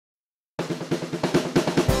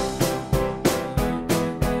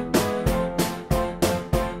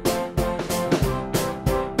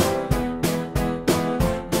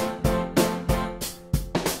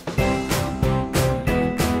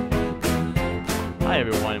Hi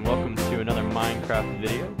everyone, and welcome to another Minecraft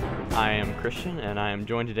video. I am Christian, and I am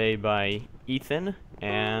joined today by Ethan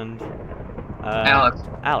and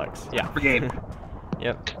Alex, yeah. For game.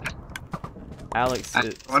 Yep. Alex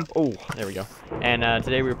is... Oh, there we go. And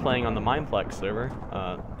today we're playing on the Mineplex server.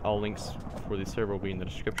 All links for the server will be in the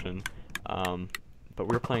description. But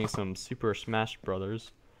we're playing some Super Smash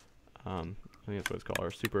Brothers. I think that's what it's called, or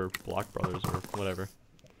Super Block Brothers, or whatever.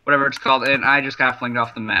 Whatever it's called, and I just got flinged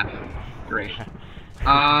off the map. Great.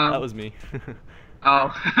 That was me.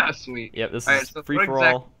 Oh, sweet. Yep, this is free for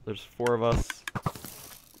all. There's 4 of us.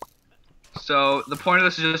 So the point of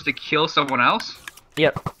this is just to kill someone else?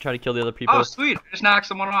 Yep, try to kill the other people. Oh, sweet. Just knock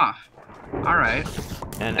someone off. Alright.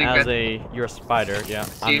 And as you're a spider, yeah,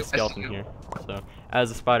 I'm a skeleton here. So, as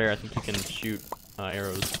a spider, I think you can shoot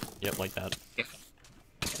arrows, yep, like that. Yeah.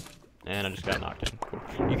 And I just got knocked in.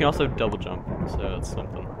 Cool. You can also double jump, so that's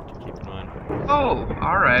something to keep in mind. Oh,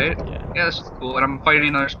 alright. Yeah. Yeah, this is cool, and I'm fighting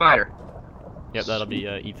another spider. Yep, that'll be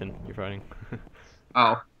Ethan you're fighting.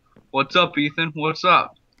 Oh. What's up, Ethan? What's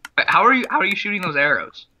up? How are you shooting those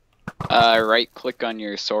arrows? Right click on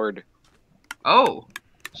your sword. Oh,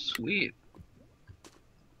 sweet.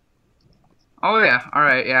 Oh yeah,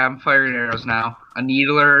 alright, yeah, I'm firing arrows now. A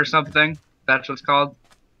needler or something? That's what it's called?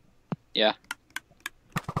 Yeah.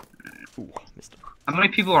 Ooh, missed him. How many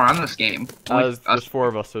people are on this game? There's 4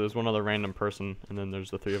 of us, so there's one other random person, and then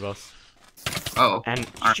there's the 3 of us. Oh. And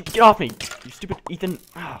get off me, you stupid Ethan!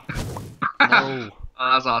 Oh. No.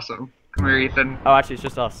 Oh, that's awesome. Come here, Ethan. Oh, actually, it's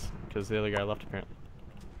just us, because the other guy left apparently.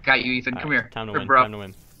 Got you, Ethan. Come here. Time to Here, win. bro. Time to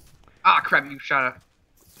win. Ah, crap! You shot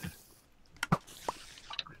it.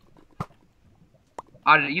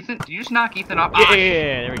 Ah, did you just knock Ethan off? Yeah, ah,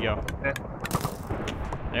 there we go. Okay.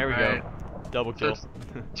 There we go. Double kill. So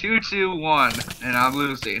 2-2-1, and I'm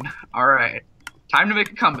losing. All right, time to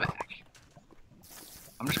make a comeback.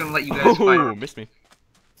 I'm just gonna let you guys fight. Oh, missed me.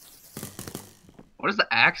 What is the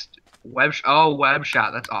axe? Web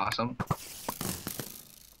shot. That's awesome.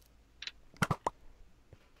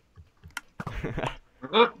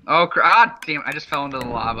 Oh, damn! I just fell into the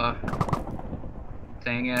lava.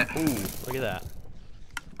 Dang it. Ooh, look at that.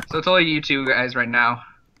 So it's only you two guys right now.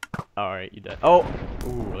 Alright, you dead. Oh! Ooh,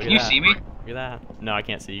 look at that. Can you see me? Look at that. No, I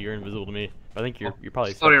can't see you. You're invisible to me. I think you're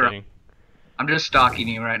probably slowly spectating. I'm just stalking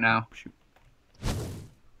you right now. Shoot.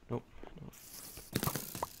 Nope.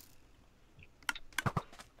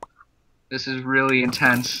 This is really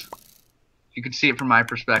intense. You can see it from my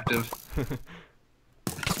perspective. Look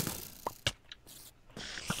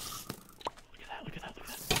at that.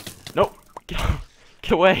 Nope!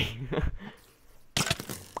 Get away!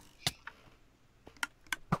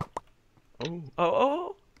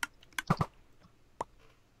 Oh.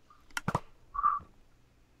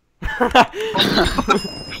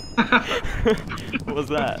 What was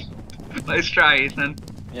that? Nice try, Ethan.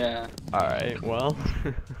 Yeah. Alright, well.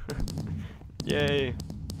 Yay.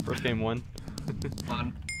 First game won.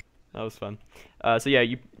 Fun. That was fun. So yeah,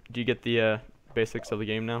 do you get the basics of the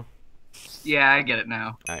game now? Yeah, I get it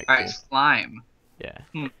now. Alright, Alright, cool. slime. Yeah.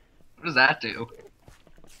 What does that do?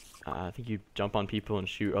 I think you jump on people and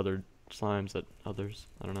shoot other slimes at others.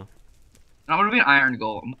 I don't know. I'm gonna be an iron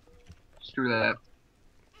golem. Screw that.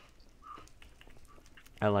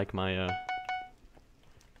 I like my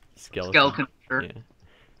skeleton. Skeleton. Sure. Yeah.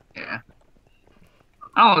 Yeah.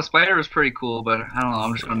 I don't know, the spider was pretty cool, but I don't know,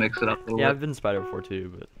 I'm just gonna mix it up a little Yeah, bit. I've been spider before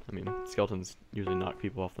too, but I mean, skeletons usually knock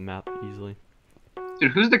people off the map easily.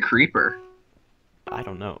 Dude, who's the creeper? I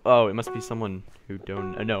don't know. Oh, it must be someone who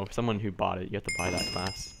no, someone who bought it. You have to buy that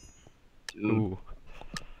class. Dude. Ooh.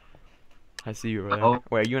 I see you over there. Uh-oh.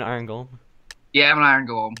 Wait, are you an iron golem? Yeah, I'm an iron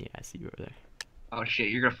golem. Yeah, I see you over there. Oh shit,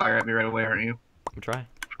 you're gonna fire at me right away, aren't you? I'm try.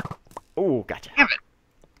 Oh, gotcha. Damn it!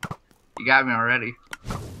 You got me already.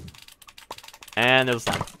 And there's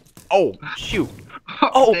slime. Oh, shoot.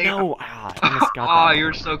 Oh, Dang. no. Ah, I almost got that. Oh, you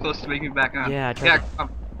were so close to making me back on. Yeah, I tried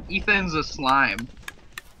Ethan's a slime.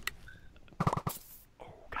 Oh,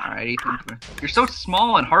 God. Alright, Ethan, come here. You're so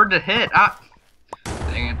small and hard to hit. Ah!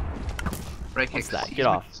 Dang it. Right What's kick. that? Get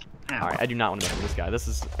off. Yeah. Alright, I do not want to mess with this guy. This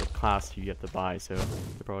is a class you have to buy, so they're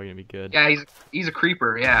probably going to be good. Yeah, he's a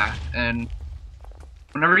creeper, yeah. And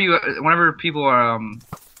whenever people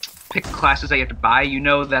pick classes that you have to buy, you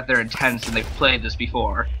know that they're intense and they've played this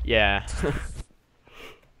before. Yeah.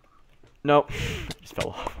 Nope. Just fell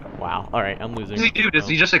off. Wow. Alright, I'm losing. What does he do? Does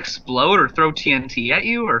he just explode or throw TNT at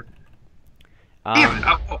you, or?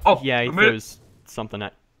 Yeah, he throws something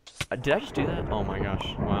at... did I just do that? Oh my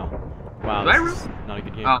gosh. Wow. Wow, this is not a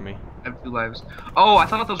good game for me. I have 2 lives. Oh, I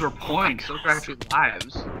thought those were points. Those were actually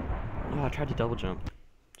lives. Oh, I tried to double jump.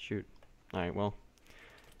 Shoot. Alright, well.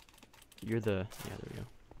 You're the... Yeah, there we go.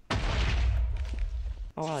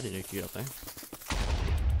 Oh, I didn't know you could get up there.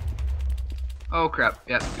 Oh crap!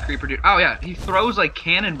 Yeah, the creeper dude. Oh yeah, he throws like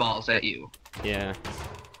cannonballs at you. Yeah.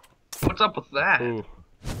 What's up with that? Ooh.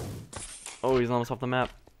 Oh, he's almost off the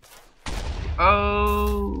map.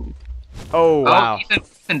 Oh. Oh, wow. Oh,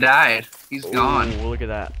 Ethan died. He's gone. Oh, look at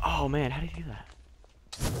that. Oh, man, how did he do that?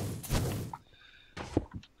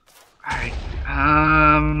 Alright.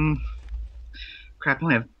 Crap, I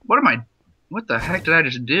only have... What the heck did I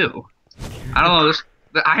just do? I don't know,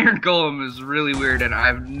 the Iron Golem is really weird, and I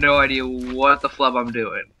have no idea what the flub I'm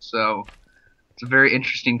doing. So, it's a very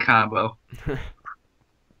interesting combo.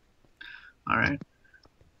 Alright.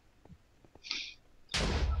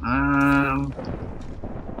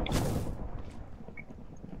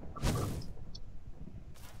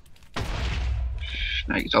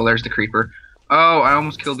 Nice. Oh, there's the creeper. Oh, I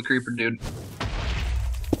almost killed the creeper, dude.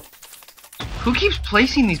 Who keeps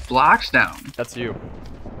placing these blocks down? That's you.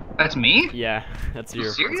 That's me? Yeah, that's you.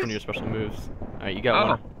 That's one of your special moves. Alright, you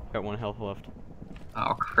got one health left.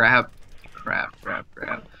 Oh, crap. Crap.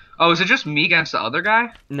 Oh, is it just me against the other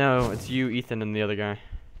guy? No, it's you, Ethan, and the other guy.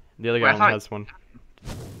 The other guy only has one.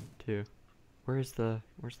 Two. Where's the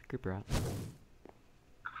creeper at?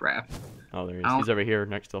 Crap. Oh, there he is. He's over here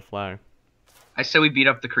next to the flag. I say we beat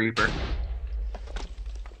up the creeper.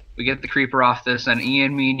 We get the creeper off this, and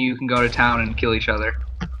Ian, me, and you can go to town and kill each other.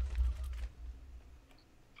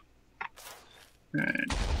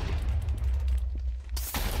 Right.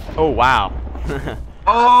 Oh, wow.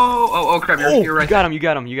 Oh, crap, you're right. You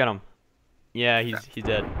got him. Yeah, he's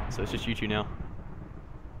dead. So it's just you two now.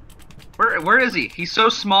 Where is he? He's so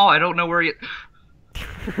small, I don't know where he...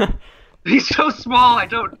 He's so small, I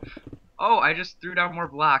don't... Oh, I just threw down more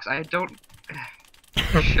blocks. I don't...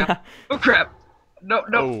 Oh, crap. No.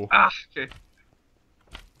 Oh. Ah, okay.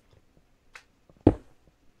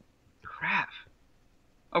 Crap.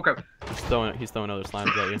 Oh, crap. He's throwing other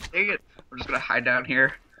slimes at you. Dang it. I'm just gonna hide down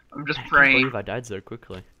here. I'm just I can't praying. believe I died so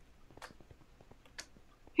quickly.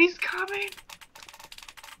 He's coming.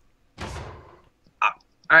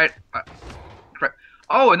 Alright. Crap.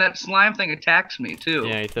 Oh, and that slime thing attacks me, too.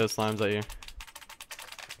 Yeah, he throws slimes at you.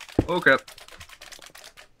 Oh, crap.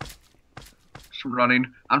 Just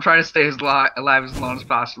running. I'm trying to stay alive as long as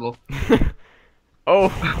possible.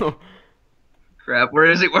 Oh! Crap, where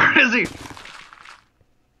is he? Where is he?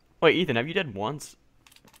 Wait, Ethan, have you died once?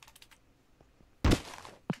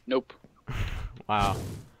 Nope. Wow.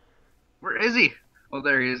 Where is he? Oh,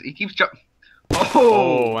 there he is. He keeps jumping.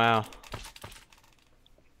 Oh, wow.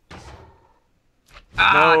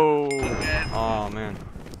 Ah, no! Oh, man.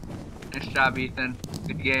 Nice job, Ethan.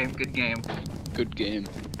 Good game, good game. Good game.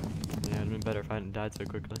 Yeah, it'd been better if I hadn't died so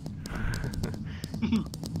quickly.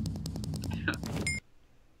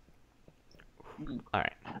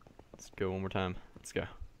 Alright. Let's go one more time. Let's go.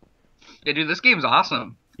 Yeah, dude, this game's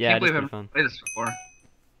awesome. Yeah, Can't believe I it's haven't fun. played this before.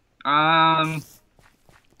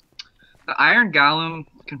 The Iron Golem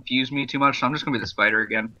confused me too much, so I'm just gonna be the spider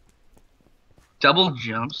again. Double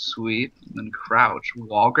jump, sweep, and then crouch,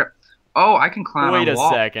 wall grab. Oh, I can climb Wait a a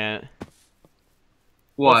wall. second.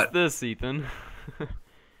 What? What's this, Ethan? You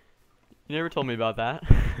never told me about that.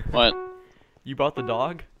 What? You bought the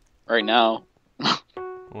dog? Right now.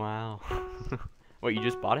 Wow. Wait, you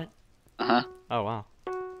just bought it? Uh-huh. Oh, wow.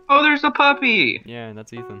 Oh, there's the puppy! Yeah, and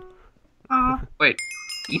that's Ethan. Wait,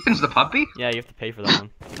 Ethan's the puppy? Yeah, you have to pay for that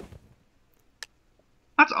one.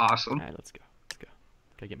 That's awesome. Alright, let's go. Let's go.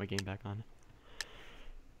 Gotta get my game back on.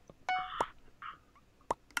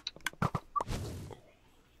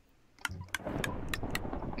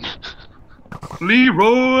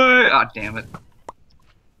 Leroy! Ah, damn it.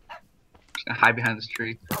 Just gonna hide behind this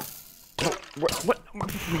tree. What?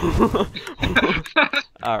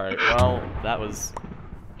 Alright, well, that was...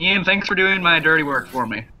 Ian, thanks for doing my dirty work for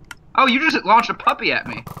me. Oh, you just launched a puppy at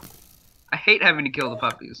me. I hate having to kill the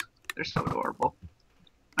puppies. They're so adorable.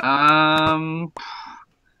 Damn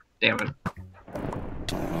it.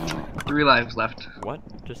 3 lives left. What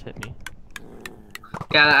just hit me?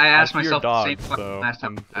 Yeah, I asked That's myself your dog, the same question so last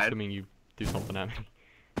time I'm I died. assuming you do something at me.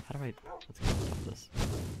 How do I... Let's go on top of this.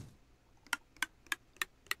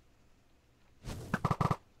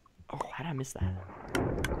 Oh, how did I miss that?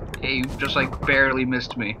 Yeah, you just like barely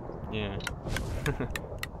missed me. Yeah.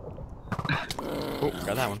 Oh,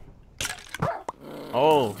 got that one.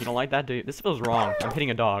 Oh, you don't like that, do you? This feels wrong. I'm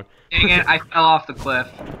hitting a dog. Dang it, I fell off the cliff.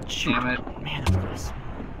 Shoot. Damn it. Man, that was...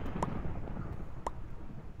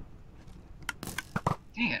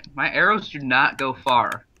 Dang it, my arrows do not go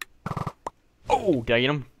far. Oh, did I get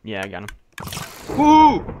him? Yeah, I got him.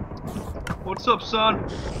 Woo! What's up, son?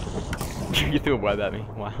 You threw a web at me.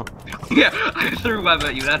 Wow. Yeah, I threw a web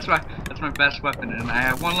at you. That's my best weapon, and I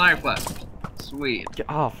have 1 life left. Sweet. Get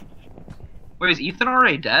off. Wait, is Ethan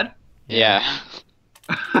already dead? Yeah.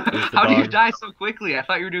 How did you die so quickly? I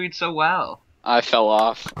thought you were doing so well. I fell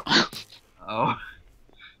off. Oh.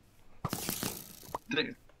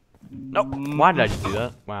 Nope. Why did I just do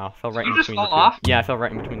that? Wow, fell right in just between fall the two. off? Yeah, I fell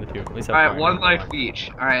right in between the two. At least I Alright, one life each.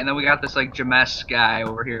 Alright, and then we got this like Jamesk guy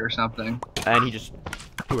over here or something. And he just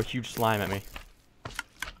threw a huge slime at me.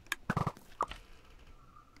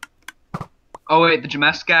 Oh wait, the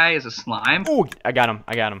Jamesk guy is a slime? Oh, I got him.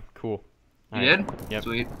 I got him. Cool. You did? Yep.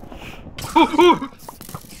 Sweet.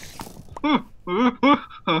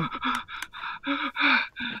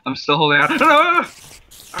 I'm still holding out.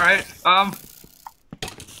 Alright,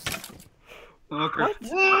 okay. What?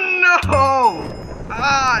 No!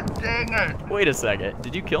 Ah, dang it! Wait a second.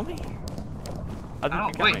 Did you kill me? I think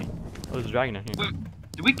you got wait. me. Oh, there's a dragon down here. Wait,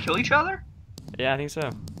 did we kill each other? Yeah, I think so.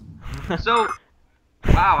 So,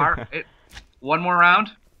 wow, one more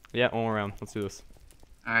round? Yeah, one more round. Let's do this.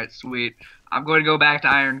 Alright, sweet. I'm going to go back to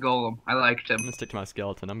Iron Golem. I liked him. I'm gonna stick to my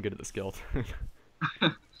skeleton. I'm good at the skeleton.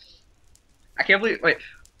 I can't believe. Wait.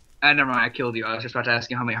 Never mind. I killed you. I was just about to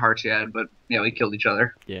ask you how many hearts you had, but yeah, we killed each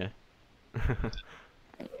other. Yeah.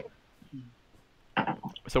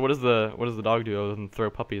 So what does the dog do other than throw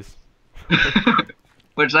puppies?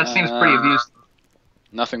 Which that seems pretty abusive.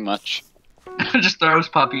 Nothing much. Just throws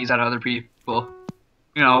puppies at other people.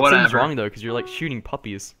 You know, It whatever. seems wrong though, because you're like shooting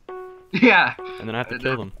puppies, Yeah. and then I have to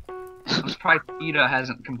kill them. I'm surprised PETA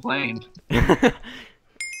hasn't complained. You're gonna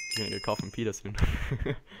get a call from PETA soon.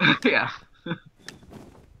 Yeah.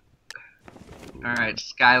 Alright,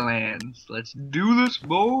 Skylands. Let's do this,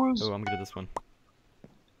 boys. Oh, I'm good at this one.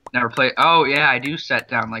 Never play. Oh, yeah, I do set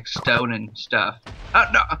down, like, stone and stuff. Oh,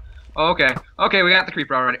 no. Oh, okay. Okay, we got the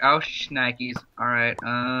creeper already. Oh, shnikes. Alright,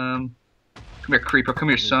 come here, creeper. Come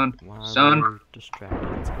here, son. While Son. we're distracted,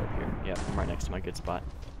 let's go up here. Yep, I'm right next to my good spot.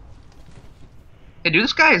 Hey, dude,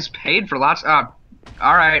 this guy is paid for lots.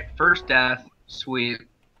 Alright, first death. Sweet.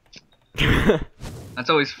 That's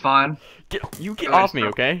always fun. Get off me,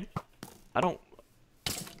 okay? I don't.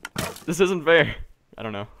 This isn't fair. I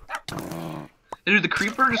don't know. Dude, the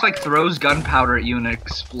creeper just like throws gunpowder at you and it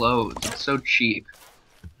explodes. It's so cheap.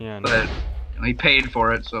 Yeah. No. But you know, he paid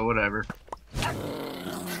for it, so whatever.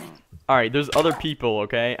 All right, there's other people,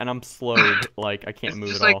 okay, and I'm slowed. Like I can't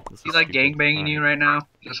move at all. He's like gangbanging you right now.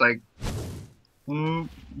 Just like. All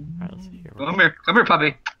right, let's see here. Come here,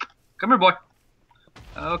 puppy. Come here, boy.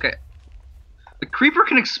 Okay. The creeper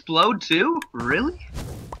can explode too? Really?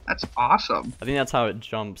 That's awesome. I think that's how it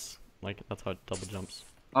jumps. Like that's how it double jumps.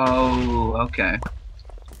 Oh, okay.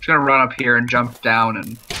 Just gonna run up here and jump down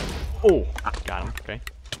and. Oh, got him. Okay.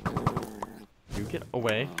 You get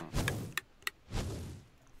away.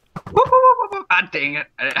 Ah, dang it!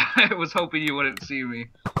 I was hoping you wouldn't see me.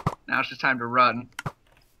 Now it's just time to run.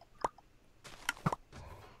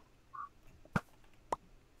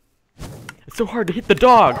 It's so hard to hit the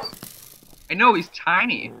dog. I know he's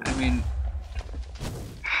tiny. I mean,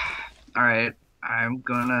 all right. I'm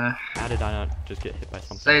gonna. How did I not just get hit by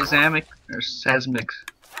something? Seismic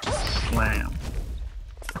slam.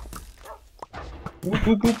 Alright,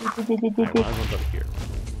 well, I went up here.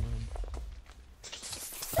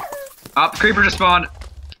 Oh, creeper just spawned.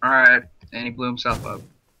 All right, and he blew himself up.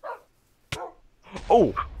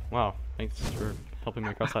 Oh, wow! Thanks for helping me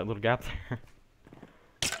across that little gap there.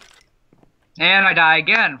 And I die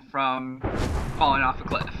again from falling off a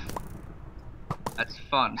cliff. That's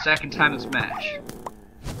fun. Second time this match.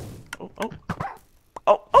 You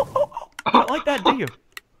don't like that, do you?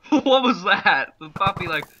 What was that? The puppy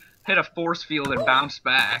like hit a force field and bounced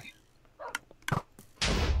back.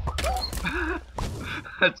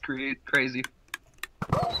 That's crazy.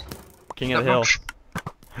 King of the hill.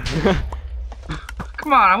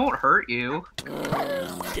 Come on, I won't hurt you.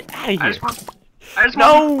 Get out of here! I just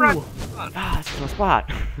no! want to Ah, that's my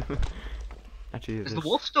spot. Actually, Is the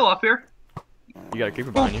wolf still up here? You got a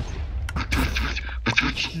creeper behind you.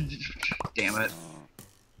 Damn it.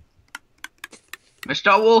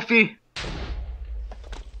 Mr. Wolfie!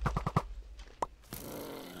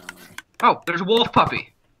 Oh, there's a wolf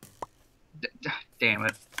puppy. Damn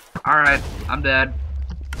it. Alright, I'm dead.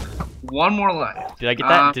 One more life. Did I get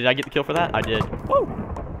that? Did I get the kill for that? I did. Woo!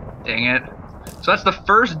 Dang it. So that's the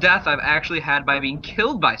first death I've actually had by being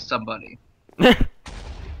killed by somebody. Alright.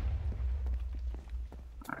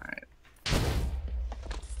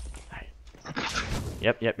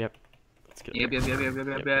 Yep. Let's get Yep.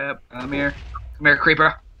 Come here,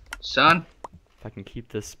 creeper. Son. If I can keep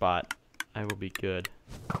this spot, I will be good.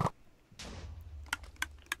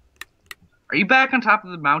 Are you back on top of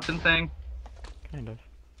the mountain thing? Kind of.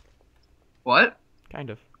 What? Kind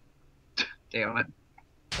of. Damn it.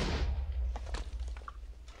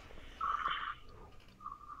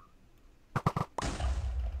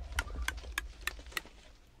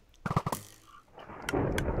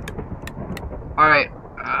 Alright,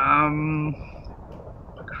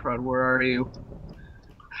 crud, where are you?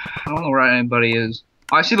 I don't know where anybody is.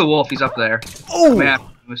 Oh, I see the wolf, he's up there. Oh! Man,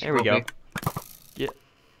 There we go. Get.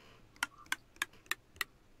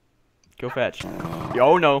 Go fetch.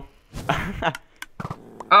 Oh no.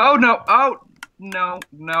 Oh no, oh! No,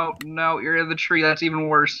 no, no, you're in the tree, that's even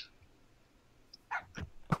worse.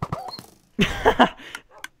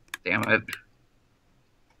 Damn it.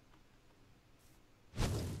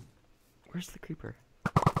 Where's the creeper?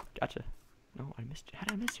 Gotcha. No, I missed you. How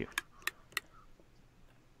did I miss you?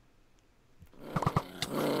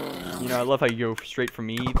 You know, I love how you go straight for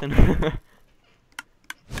me, Ethan. And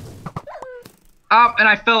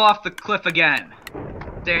I fell off the cliff again.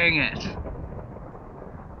 Dang it.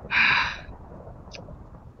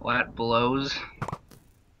 Well, that blows.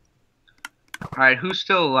 Alright, who's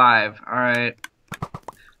still alive? Alright.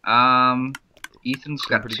 Ethan's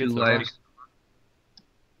got 2 lives.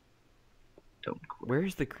 Don't quit.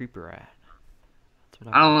 Where's the creeper at? That's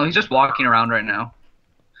what I don't know, he's just walking around right now.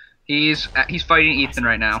 He's fighting Ethan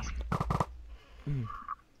right now.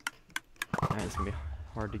 Alright, it's gonna be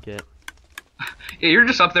hard to get. Yeah, you're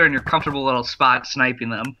just up there in your comfortable little spot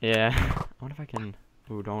sniping them. Yeah. I wonder if I can...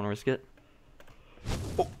 Ooh, don't want to risk it.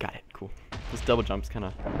 Oh, got it. Cool. This double jump's kind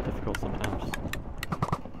of difficult sometimes.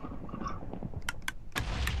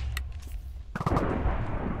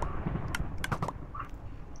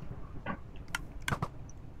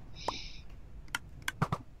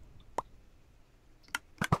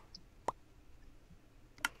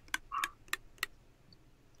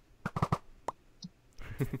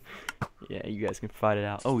 Yeah, you guys can fight it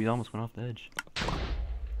out. Oh, he almost went off the edge. Alright,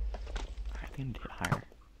 I think I need to hit higher.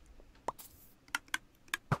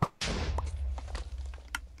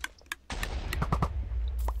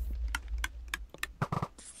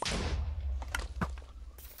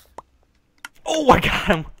 Oh, I got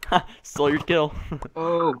him! Stole your kill.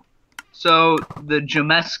 Oh. So, the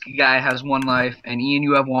Jamesk guy has 1 life, and Ian,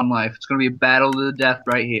 you have 1 life. It's gonna be a battle to the death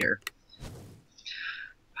right here.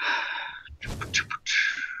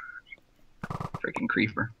 Freaking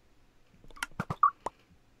creeper.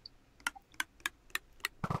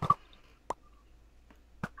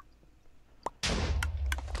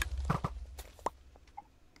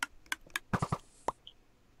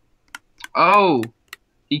 Oh!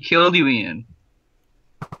 He killed you, Ian.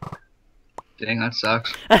 Dang, that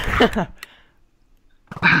sucks.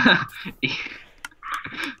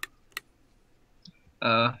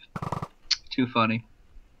 Too funny.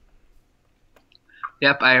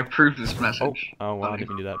 Yep, I approve this message. Oh, wow, I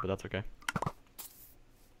didn't do that, but that's okay.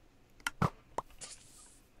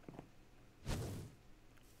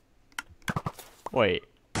 Wait.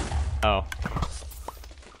 Oh.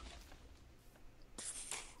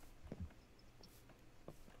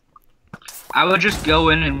 I would just go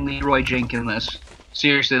in and Leroy Jenkins this.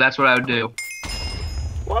 Seriously, that's what I would do.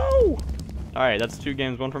 Whoa! Alright, that's 2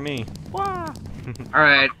 games, 1 for me. Wow!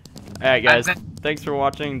 Alright. Alright, guys. Thanks for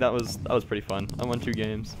watching. That was pretty fun. I won 2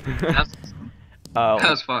 games. That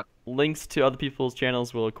was fun. Links to other people's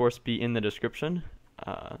channels will, of course, be in the description.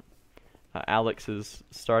 Alex is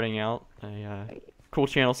starting out a cool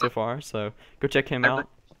channel so far, so go check him out.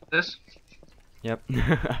 This? Yep.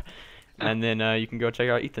 And then you can go check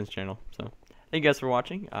out Ethan's channel. So, thank you guys for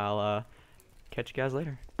watching. I'll catch you guys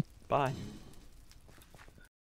later. Bye.